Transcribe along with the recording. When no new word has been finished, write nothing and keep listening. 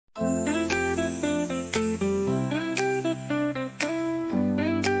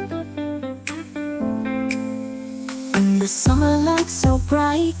summer light so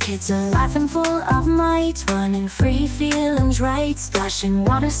bright, kids are laughing full of might, running free, feelings right, splashing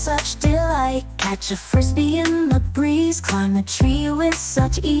water such delight. Catch a frisbee in the breeze, climb the tree with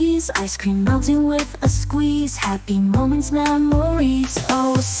such ease, ice cream melting with a squeeze, happy moments, memories.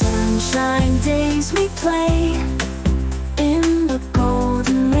 Oh, sunshine days we play, in the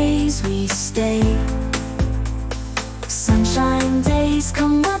golden rays we stay. Sunshine days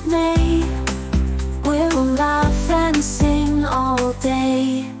come what may, we'll laugh and sing all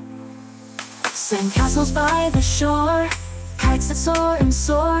day. Sandcastles by the shore, kites that soar and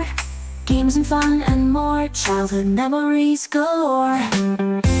soar, games and fun and more, childhood memories galore.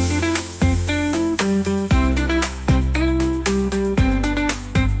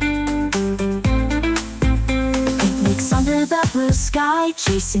 Picnics under the blue sky,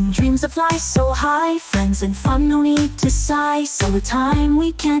 chasing dreams that fly so high, friends and fun, no need to sigh, summertime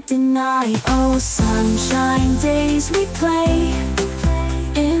we can't deny. Oh, sunshine days we play,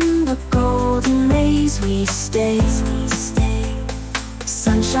 in the golden rays we stay.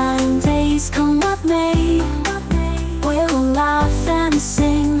 Sunshine days come what may, we'll laugh and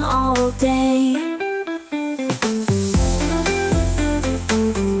sing all day.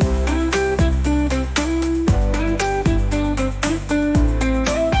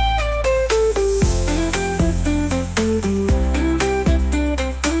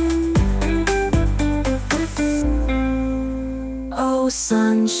 Oh,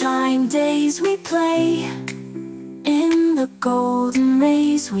 sunshine days we play, in the golden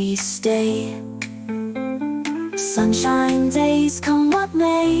rays we stay. Sunshine days come what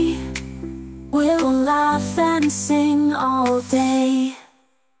may, we'll laugh and sing all day.